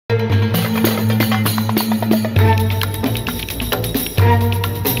Hi,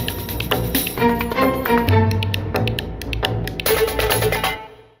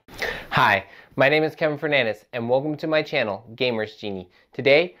 my name is Kevin Fernandez and welcome to my channel, Gamers Genie.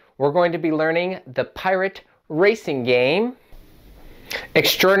 Today we're going to be learning the pirate racing game,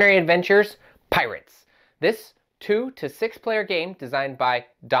 Extraordinary Adventures Pirates. This 2 to 6 player game designed by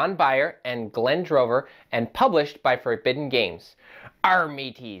Don Beyer and Glenn Drover and published by Forbidden Games. Arr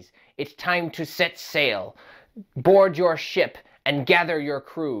mateys, it's time to set sail. Board your ship and gather your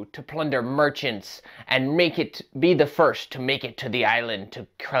crew to plunder merchants and be the first to make it to the island to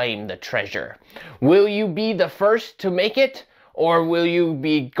claim the treasure. Will you be the first to make it, or will you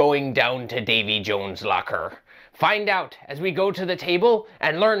be going down to Davy Jones' locker? Find out as we go to the table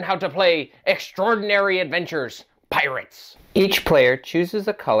and learn how to play Extraordinary Adventures Pirates. Each player chooses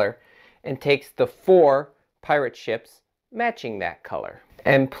a color and takes the 4 pirate ships matching that color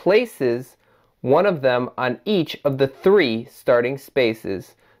and places one of them on each of the 3 starting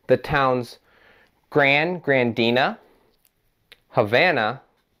spaces, the towns Grandina, Havana,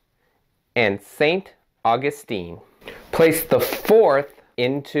 and St. Augustine. Place the 4th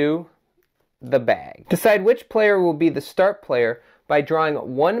into the bag. Decide which player will be the start player by drawing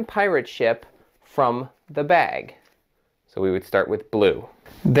 1 pirate ship from the bag. So we would start with blue.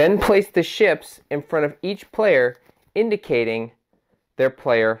 Then place the ships in front of each player, indicating their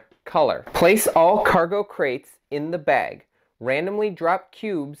player color. Place all cargo crates in the bag. Randomly drop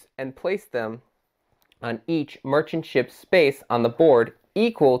cubes and place them on each merchant ship's space on the board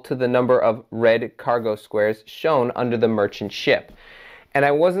equal to the number of red cargo squares shown under the merchant ship. And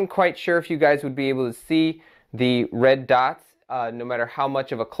I wasn't quite sure if you guys would be able to see the red dots no matter how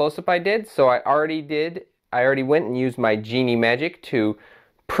much of a close-up I did, so I already went and used my Genie magic to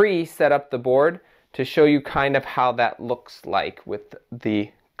pre-set up the board to show you kind of how that looks like with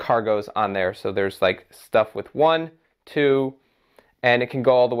the cargoes on there. So there's like stuff with 1, 2, and it can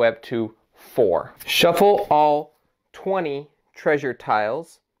go all the way up to 4. Shuffle all 20 treasure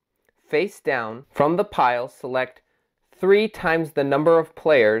tiles face down from the pile. Select 3 times the number of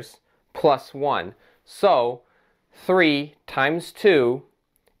players plus 1. So 3 times 2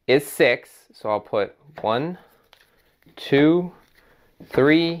 is 6. So I'll put 1, 2,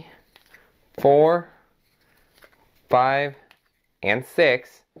 3, 4, 5, and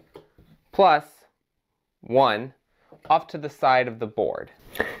 6. Plus 1 off to the side of the board.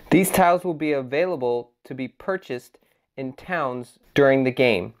 These tiles will be available to be purchased in towns during the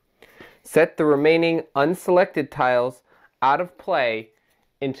game. Set the remaining unselected tiles out of play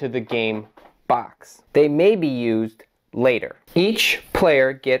into the game box. They may be used later. Each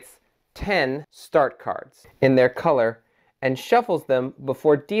player gets 10 start cards in their color and shuffles them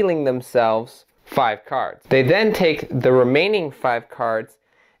before dealing themselves 5 cards. They then take the remaining 5 cards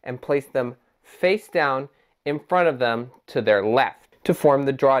and place them face down in front of them to their left to form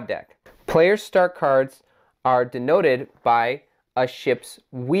the draw deck. Players' start cards are denoted by a ship's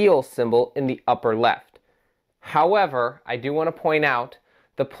wheel symbol in the upper left. However, I do want to point out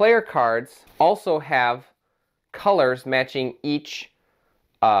the player cards also have colors matching each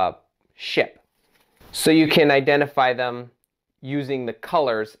ship, so you can identify them using the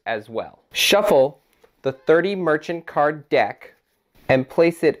colors as well. Shuffle the 30 merchant card deck and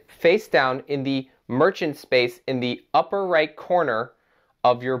place it face down in the merchant space in the upper right corner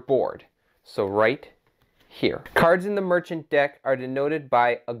of your board. So right here. Cards in the merchant deck are denoted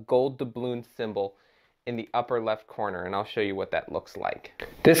by a gold doubloon symbol in the upper left corner, and I'll show you what that looks like.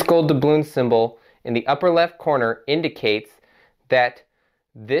 This gold doubloon symbol in the upper left corner indicates that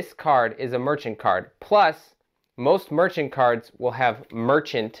this card is a merchant card. Plus, most merchant cards will have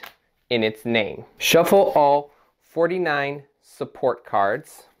merchant in its name. Shuffle all 49 support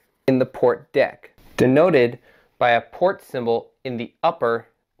cards in the port deck, denoted by a port symbol in the upper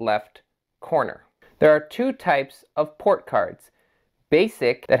left corner. There are 2 types of port cards: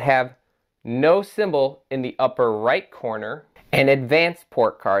 basic, that have no symbol in the upper right corner, and advanced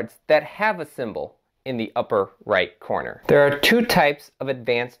port cards that have a symbol in the upper right corner. There are 2 types of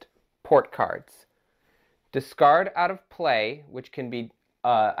advanced port cards: discard out of play, which can be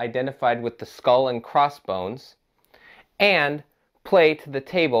identified with the skull and crossbones, and play to the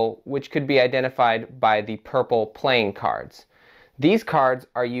table, which could be identified by the purple playing cards. These cards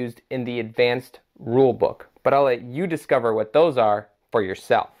are used in the advanced rulebook, but I'll let you discover what those are for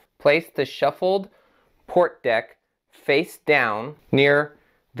yourself. Place the shuffled port deck face down near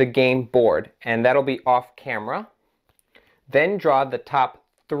the game board, and that'll be off camera. Then draw the top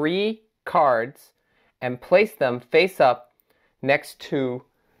 3 cards and place them face up next to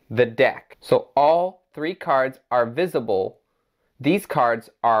the deck. So all 3 cards are visible These cards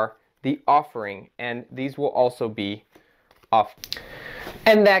are the offering, and these will also be off.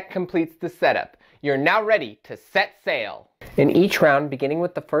 And that completes the setup. You're now ready to set sail. In each round, beginning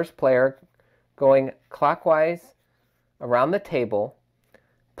with the first player going clockwise around the table,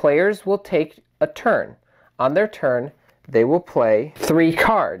 players will take a turn. On their turn, they will play 3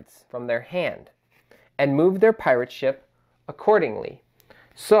 cards from their hand and move their pirate ship accordingly.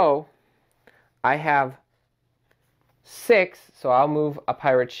 So I have 6, so I'll move a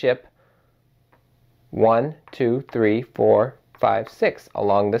pirate ship 1, 2, 3, 4, 5, 6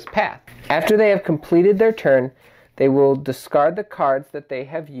 along this path. After they have completed their turn, they will discard the cards that they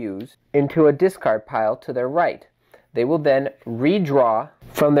have used into a discard pile to their right. They will then redraw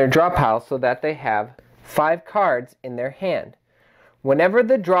from their draw pile so that they have 5 cards in their hand. Whenever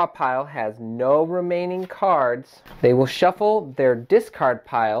the draw pile has no remaining cards, they will shuffle their discard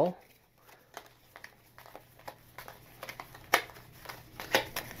pile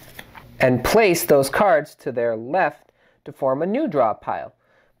and place those cards to their left to form a new draw pile.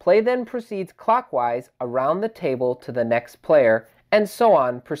 Play then proceeds clockwise around the table to the next player, and so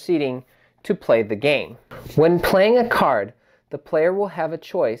on, proceeding to play the game. When playing a card, the player will have a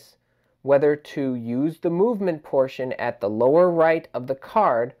choice whether to use the movement portion at the lower right of the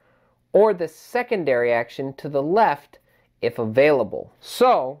card or the secondary action to the left if available.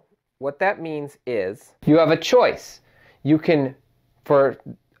 So what that means is you have a choice. You can, for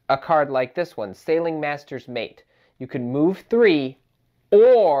a card like this one, Sailing Master's Mate, you can move 3,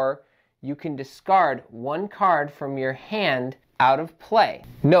 or you can discard 1 card from your hand out of play.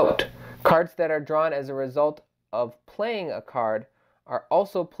 Note, cards that are drawn as a result of playing a card are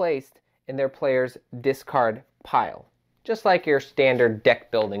also placed in their player's discard pile, just like your standard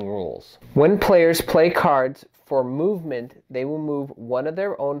deck building rules. When players play cards for movement, they will move one of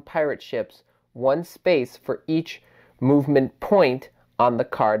their own pirate ships 1 space for each movement point on the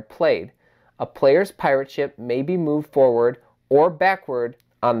card played. A player's pirate ship may be moved forward or backward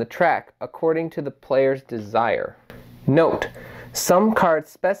on the track according to the player's desire. Note, some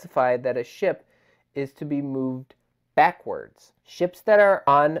cards specify that a ship is to be moved backwards. Ships that are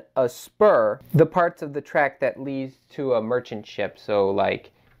on a spur, the parts of the track that leads to a merchant ship, so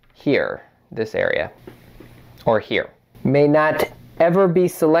like here, this area, or here, may not ever be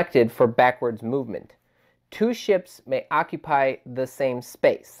selected for backwards movement. 2 ships may occupy the same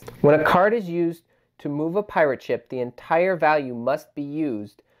space. When a card is used to move a pirate ship, the entire value must be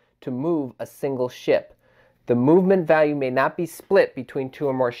used to move a single ship. The movement value may not be split between 2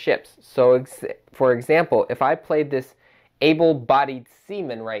 or more ships. So for example, if I played this able-bodied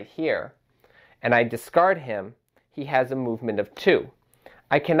seaman right here, and I discard him, he has a movement of 2.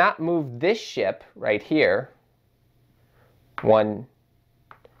 I cannot move this ship right here, 1,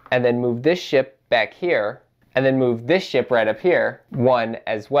 and then move this ship back here, and then move this ship right up here, 1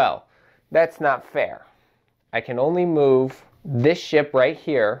 as well. That's not fair. I can only move this ship right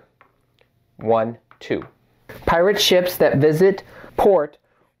here, 1, 2. Pirate ships that visit port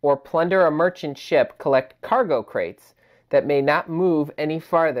or plunder a merchant ship collect cargo crates that may not move any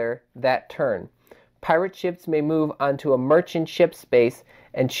farther that turn. Pirate ships may move onto a merchant ship space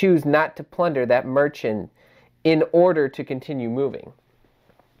and choose not to plunder that merchant in order to continue moving.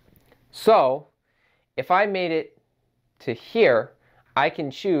 So, if I made it to here, I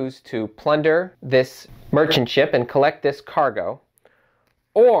can choose to plunder this merchant ship and collect this cargo,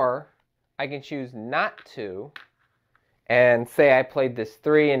 or I can choose not to, and say I played this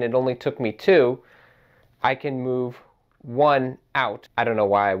 3 and it only took me 2, I can move 1 out. I don't know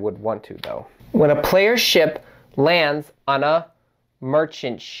why I would want to though. When a player's ship lands on a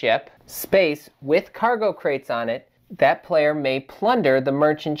merchant ship space with cargo crates on it, that player may plunder the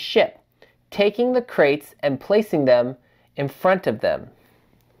merchant ship, taking the crates and placing them in front of them,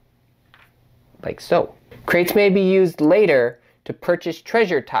 like so. Crates may be used later to purchase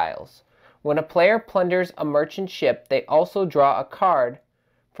treasure tiles. When a player plunders a merchant ship, they also draw a card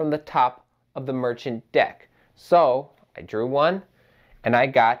from the top of the merchant deck. So, I drew 1, and I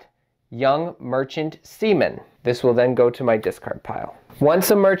got Young Merchant Seaman. This will then go to my discard pile.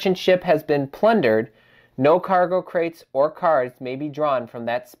 Once a merchant ship has been plundered, no cargo crates or cards may be drawn from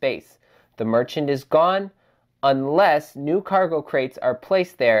that space. The merchant is gone unless new cargo crates are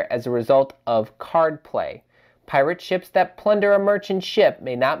placed there as a result of card play. Pirate ships that plunder a merchant ship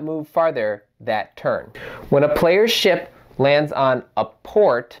may not move farther that turn. When a player's ship lands on a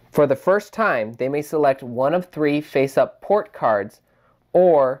port for the first time, they may select one of 3 face-up port cards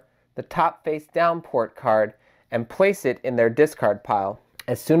or the top face-down port card and place it in their discard pile.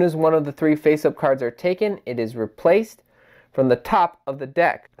 As soon as one of the 3 face-up cards are taken, it is replaced from the top of the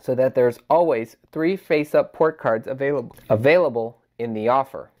deck so that there's always 3 face-up port cards available in the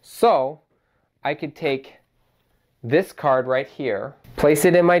offer. So I could take this card right here, place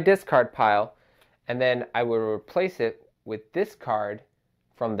it in my discard pile, and then I will replace it with this card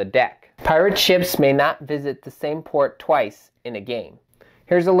from the deck. Pirate ships may not visit the same port twice in a game.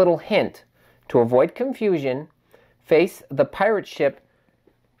 Here's a little hint. To avoid confusion, face the pirate ship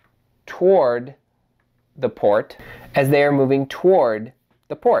toward the port as they are moving toward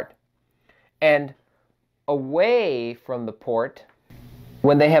the port, and away from the port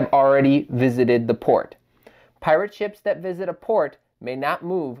when they have already visited the port. Pirate ships that visit a port may not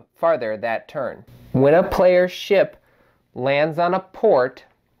move farther that turn. When a player's ship lands on a port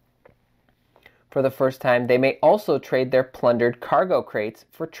for the first time, they may also trade their plundered cargo crates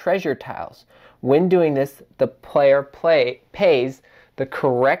for treasure tiles. When doing this, the player pays the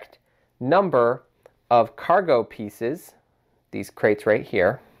correct number of cargo pieces, these crates right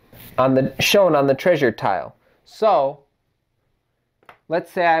here, shown on the treasure tile. So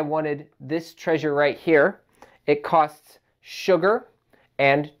let's say I wanted this treasure right here. It costs sugar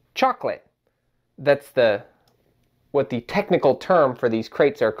and chocolate. That's what the technical term for these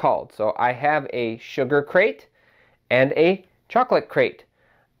crates are called. So I have a sugar crate and a chocolate crate.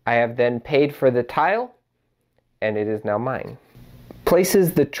 I have then paid for the tile, and it is now mine.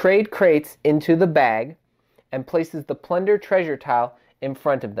 Places the trade crates into the bag and places the plunder treasure tile in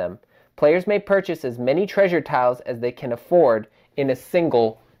front of them. Players may purchase as many treasure tiles as they can afford in a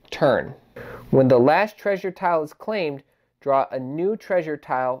single turn. When the last treasure tile is claimed, draw a new treasure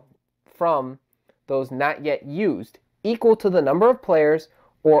tile from those not yet used, equal to the number of players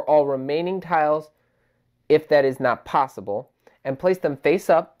or all remaining tiles if that is not possible, and place them face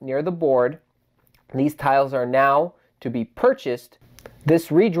up near the board. These tiles are now to be purchased. This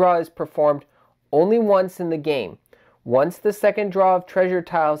redraw is performed only once in the game. Once the second draw of treasure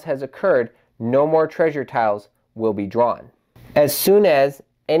tiles has occurred, no more treasure tiles will be drawn. As soon as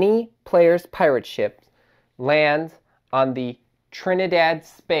any player's pirate ship lands on the Trinidad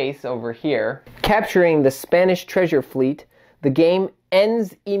space over here, capturing the Spanish treasure fleet, the game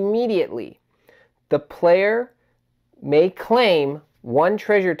ends immediately. The player may claim 1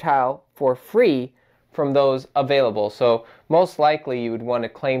 treasure tile for free from those available. So most likely you would want to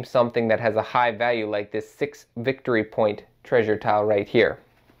claim something that has a high value, like this 6 victory point treasure tile right here.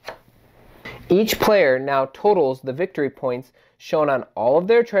 Each player now totals the victory points shown on all of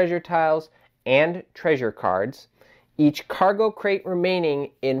their treasure tiles and treasure cards. Each cargo crate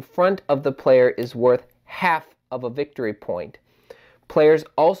remaining in front of the player is worth half of a victory point. Players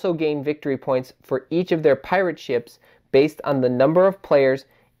also gain victory points for each of their pirate ships based on the number of players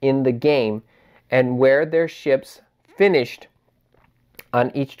in the game and where their ships finished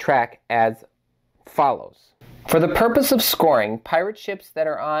on each track as follows. For the purpose of scoring, pirate ships that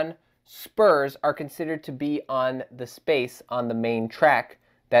are on spurs are considered to be on the space on the main track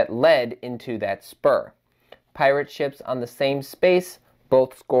that led into that spur. Pirate ships on the same space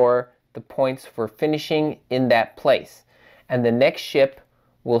both score the points for finishing in that place, and the next ship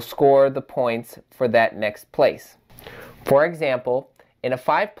will score the points for that next place. For example, in a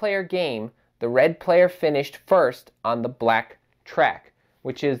 5-player game, the red player finished first on the black track,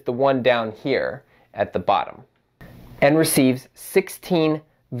 which is the one down here at the bottom, and receives 16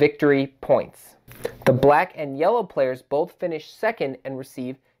 victory points. The black and yellow players both finish second and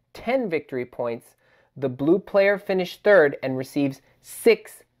receive 10 victory points. The blue player finished third and receives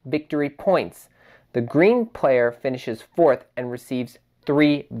 6 victory points. The green player finishes fourth and receives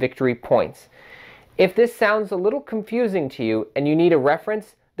 3 victory points. If this sounds a little confusing to you and you need a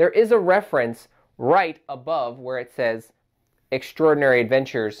reference, there is a reference right above where it says Extraordinary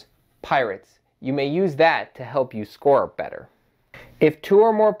Adventures Pirates. You may use that to help you score better. If 2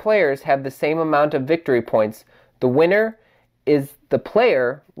 or more players have the same amount of victory points, the winner is the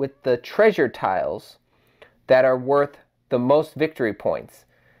player with the treasure tiles that are worth the most victory points.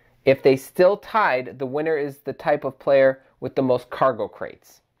 If they still tied, the winner is the type of player with the most cargo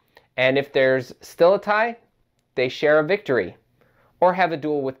crates. And if there's still a tie, they share a victory or have a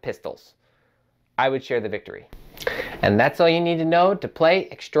duel with pistols. I would share the victory. And that's all you need to know to play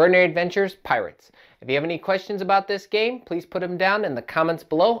Extraordinary Adventures Pirates. If you have any questions about this game, please put them down in the comments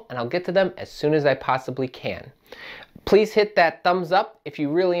below and I'll get to them as soon as I possibly can. Please hit that thumbs up if you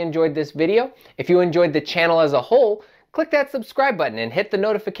really enjoyed this video. If you enjoyed the channel as a whole, click that subscribe button and hit the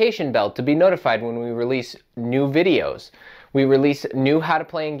notification bell to be notified when we release new videos. We release new how to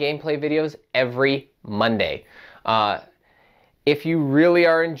play and gameplay videos every Monday. If you really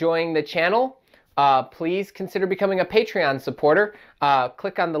are enjoying the channel, please consider becoming a Patreon supporter.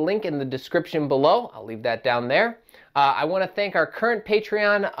 Click on the link in the description below. I'll leave that down there. I want to thank our current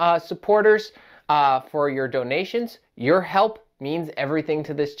Patreon supporters for your donations. Your help means everything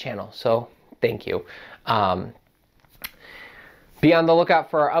to this channel, so thank you. Be on the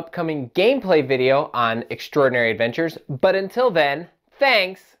lookout for our upcoming gameplay video on Extraordinary Adventures, but until then,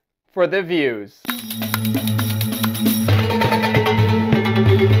 thanks for the views.